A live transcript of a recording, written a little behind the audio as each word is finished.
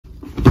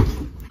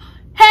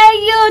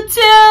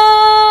YouTube!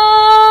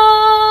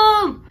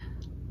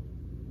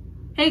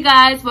 Hey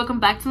guys, welcome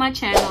back to my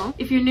channel.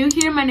 If you're new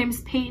here, my name is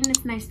Peyton.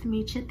 It's nice to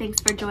meet you.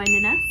 Thanks for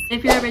joining us.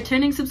 If you're a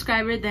returning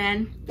subscriber,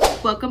 then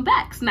welcome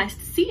back. It's nice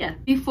to see you.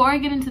 Before I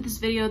get into this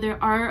video,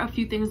 there are a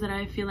few things that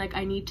I feel like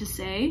I need to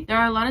say. There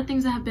are a lot of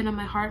things that have been on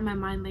my heart and my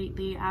mind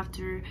lately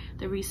after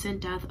the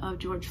recent death of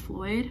George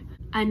Floyd.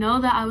 I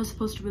know that I was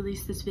supposed to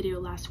release this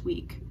video last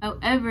week.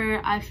 However,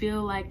 I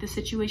feel like the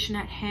situation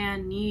at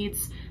hand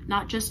needs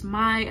not just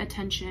my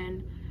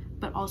attention,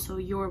 but also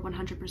your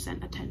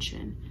 100%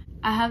 attention.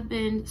 I have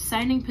been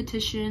signing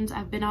petitions,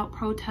 I've been out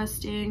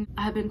protesting,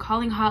 I have been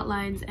calling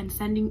hotlines and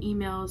sending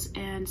emails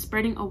and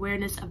spreading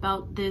awareness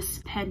about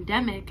this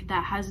pandemic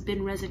that has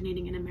been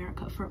resonating in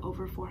America for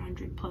over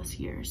 400 plus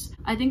years.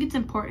 I think it's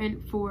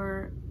important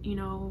for,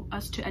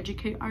 us to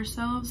educate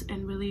ourselves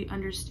and really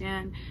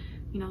understand,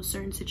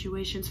 certain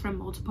situations from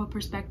multiple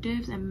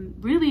perspectives and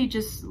really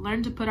just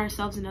learn to put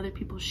ourselves in other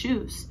people's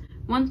shoes.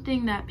 One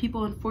thing that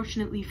people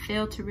unfortunately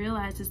fail to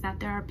realize is that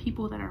there are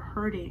people that are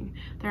hurting.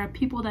 There are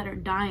people that are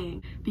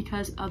dying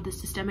because of the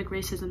systemic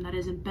racism that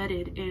is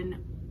embedded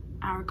in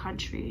our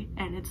country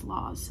and its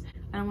laws.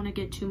 I don't want to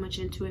get too much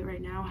into it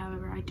right now.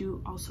 However, I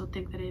do also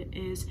think that it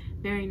is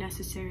very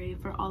necessary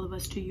for all of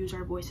us to use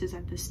our voices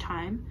at this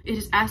time. It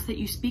is asked that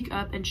you speak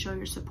up and show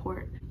your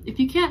support. If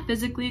you can't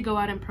physically go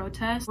out and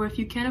protest, or if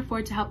you can't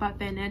afford to help out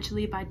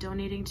financially by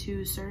donating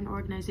to certain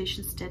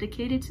organizations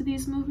dedicated to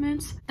these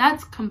movements,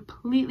 that's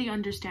completely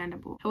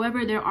understandable.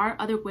 However, there are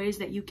other ways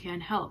that you can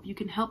help. You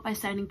can help by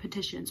signing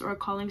petitions or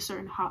calling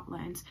certain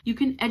hotlines. You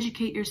can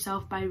educate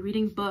yourself by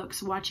reading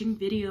books, watching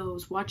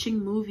videos,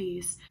 watching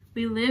movies.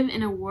 We live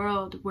in a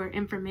world where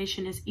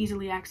information is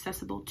easily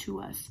accessible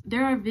to us.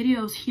 There are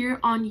videos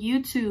here on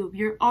YouTube.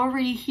 You're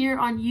already here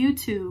on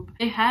YouTube.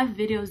 They have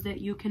videos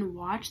that you can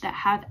watch that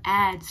have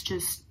ads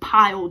just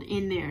piled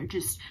in there,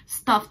 just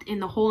stuffed in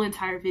the whole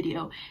entire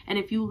video. And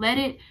if you let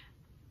it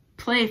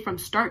play from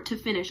start to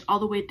finish all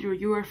the way through,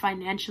 you are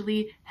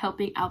financially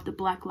helping out the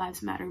Black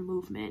Lives Matter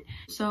movement.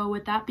 So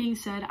with that being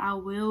said, I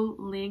will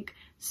link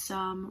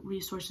some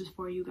resources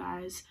for you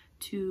guys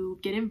to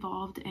get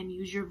involved and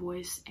use your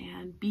voice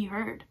and be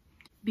heard.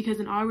 Because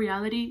in all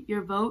reality,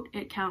 your vote,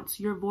 it counts.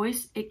 Your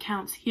voice, it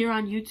counts. Here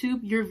on YouTube,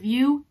 your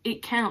view,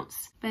 it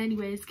counts. But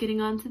anyways, getting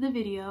on to the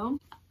video.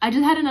 I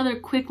just had another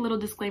quick little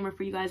disclaimer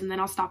for you guys and then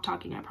I'll stop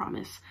talking, I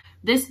promise.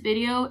 This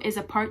video is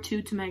a part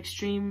 2 to my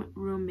extreme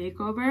room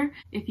makeover.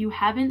 If you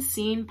haven't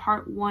seen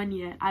part 1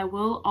 yet, I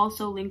will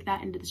also link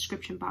that in the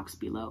description box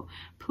below.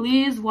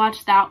 Please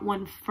watch that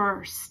one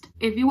first.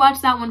 If you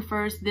watch that one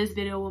first, this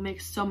video will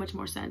make so much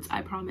more sense,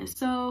 I promise.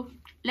 So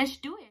let's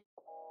do it.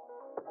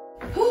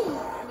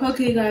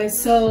 Okay guys,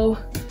 so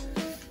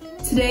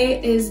today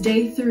is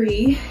day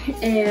 3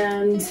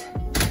 and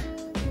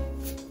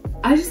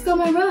I just got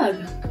my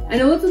rug. I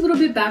know it's a little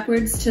bit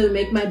backwards to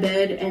make my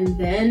bed and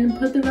then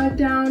put the rug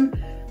down,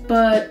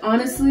 but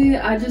honestly,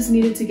 I just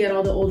needed to get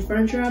all the old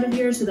furniture out of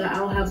here so that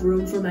I'll have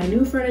room for my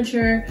new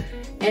furniture,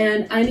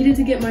 and I needed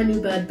to get my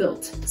new bed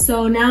built.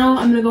 So now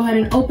I'm gonna go ahead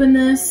and open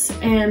this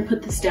and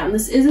put this down.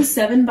 This is a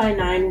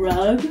 7x9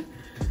 rug.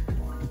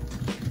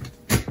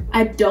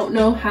 I don't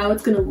know how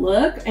it's gonna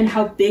look and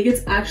how big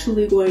it's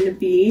actually going to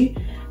be.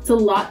 It's a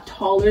lot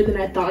taller than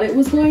I thought it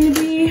was going to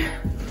be,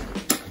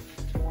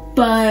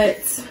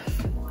 but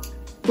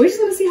we're just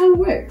gonna see how it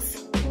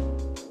works.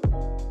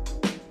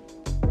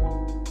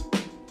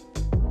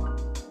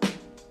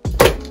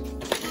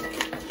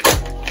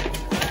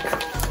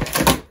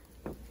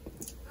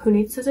 Who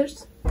needs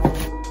scissors?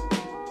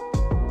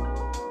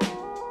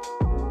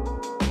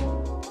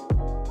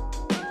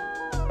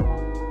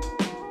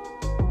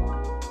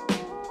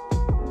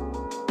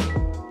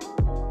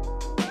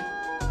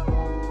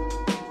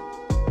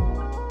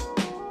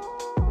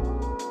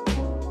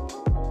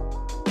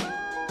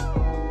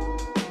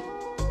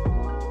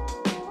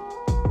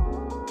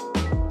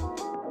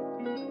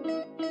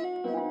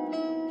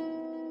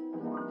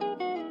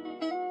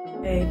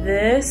 Okay,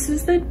 this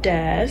is the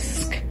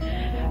desk.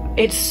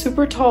 It's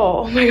super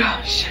tall, oh my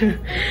gosh. It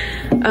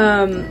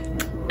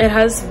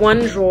has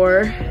one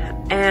drawer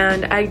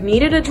and I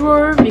needed a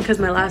drawer because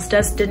my last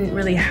desk didn't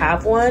really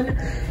have one.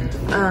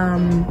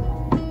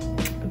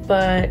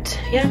 But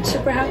yeah, I'm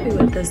super happy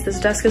with this. This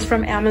desk is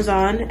from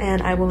Amazon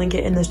and I will link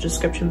it in this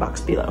description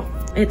box below.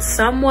 It's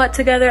somewhat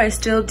together. I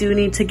still do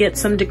need to get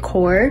some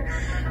decor.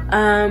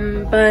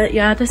 But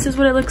yeah, this is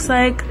what it looks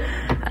like.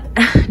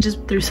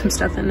 Just threw some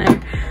stuff in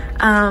there.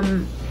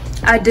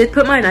 I did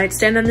put my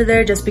nightstand under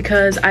there just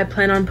because I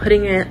plan on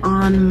putting it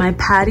on my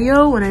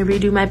patio when I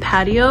redo my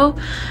patio.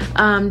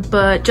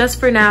 But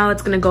just for now,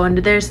 it's gonna go under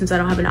there since I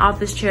don't have an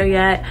office chair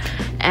yet.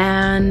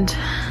 And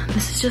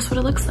this is just what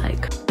it looks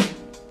like.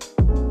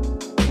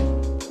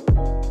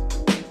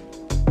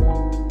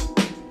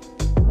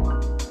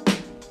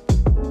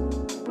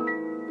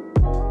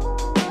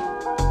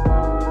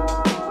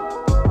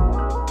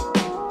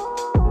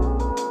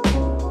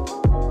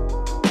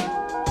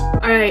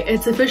 Alright,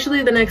 it's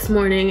officially the next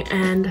morning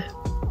and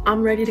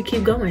I'm ready to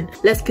keep going.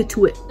 Let's get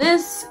to it.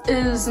 This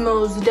is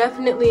most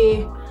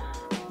definitely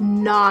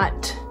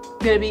not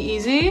gonna be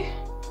easy.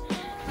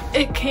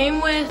 It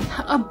came with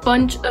a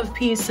bunch of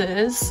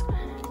pieces.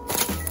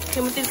 It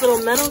came with these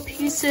little metal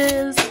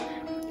pieces,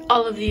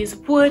 all of these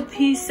wood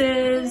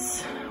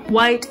pieces,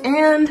 white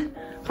and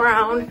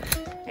brown.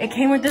 It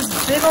came with this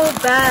big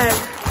old bag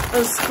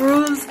of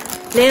screws,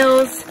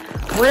 nails,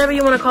 whatever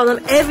you want to call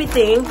them,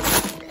 everything,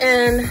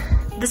 and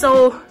this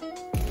old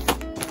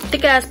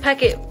thick ass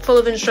packet full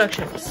of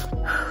instructions.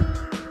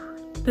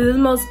 This is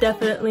most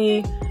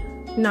definitely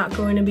not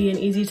going to be an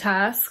easy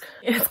task.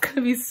 It's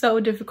gonna be so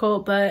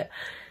difficult, but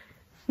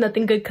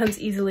nothing good comes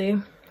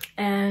easily,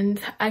 and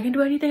I can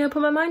do anything I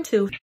put my mind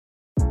to.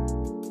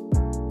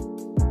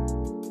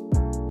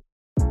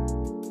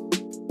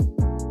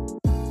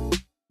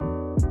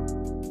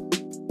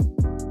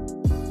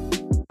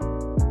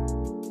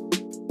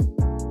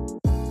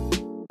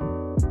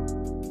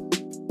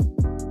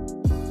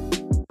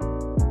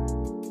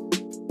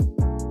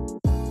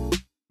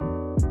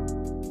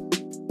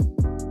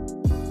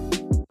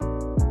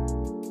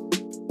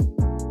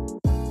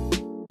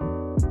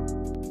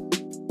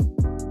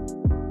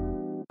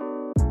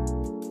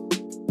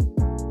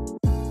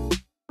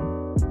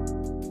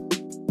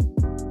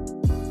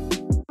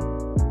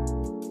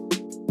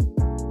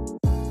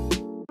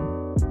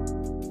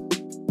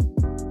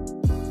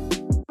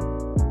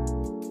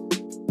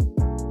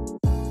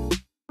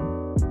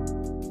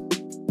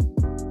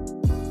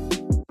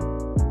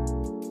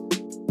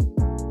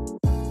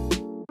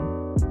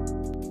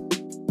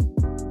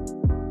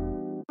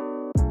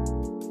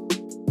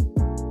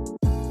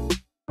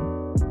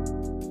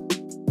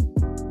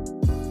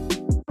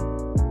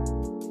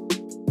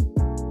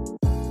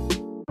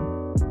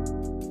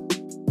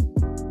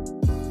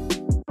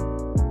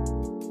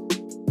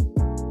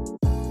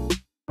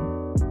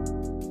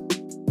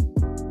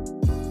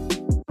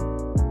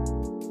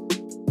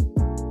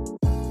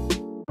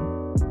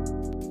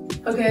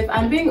 Okay, if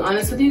I'm being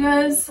honest with you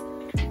guys,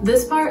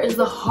 this part is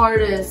the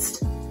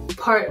hardest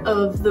part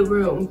of the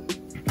room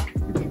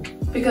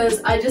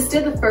because I just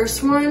did the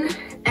first one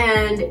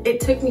and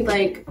it took me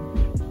like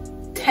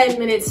 10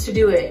 minutes to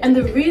do it. And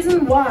the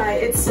reason why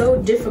it's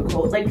so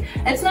difficult, like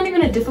it's not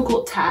even a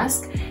difficult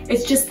task,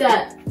 it's just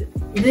that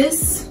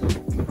this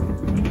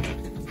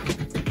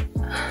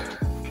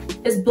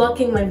is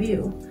blocking my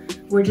view.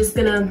 We're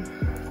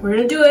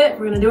gonna do it,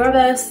 we're gonna do our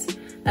best,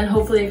 and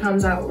hopefully it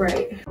comes out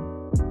right.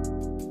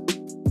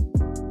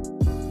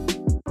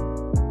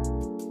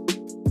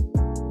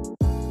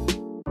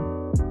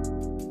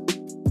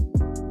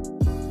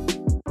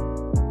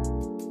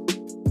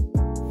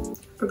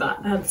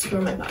 Forgot, I have the screw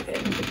in my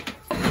pocket.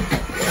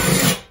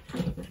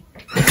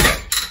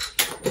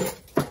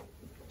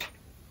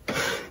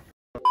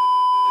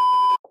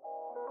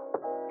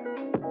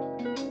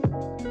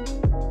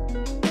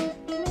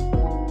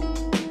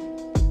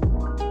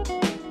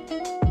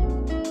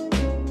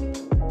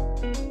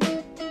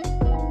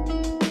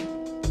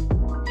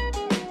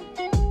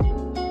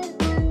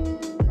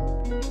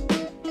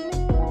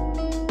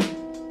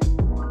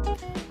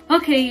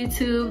 Okay,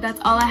 YouTube, that's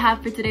all I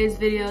have for today's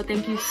video.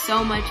 Thank you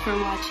so much for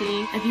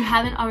watching. If you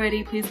haven't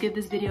already, please give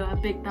this video a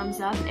big thumbs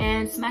up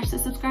and smash the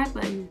subscribe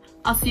button.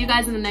 I'll see you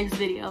guys in the next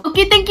video.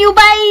 Okay, thank you,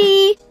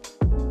 bye!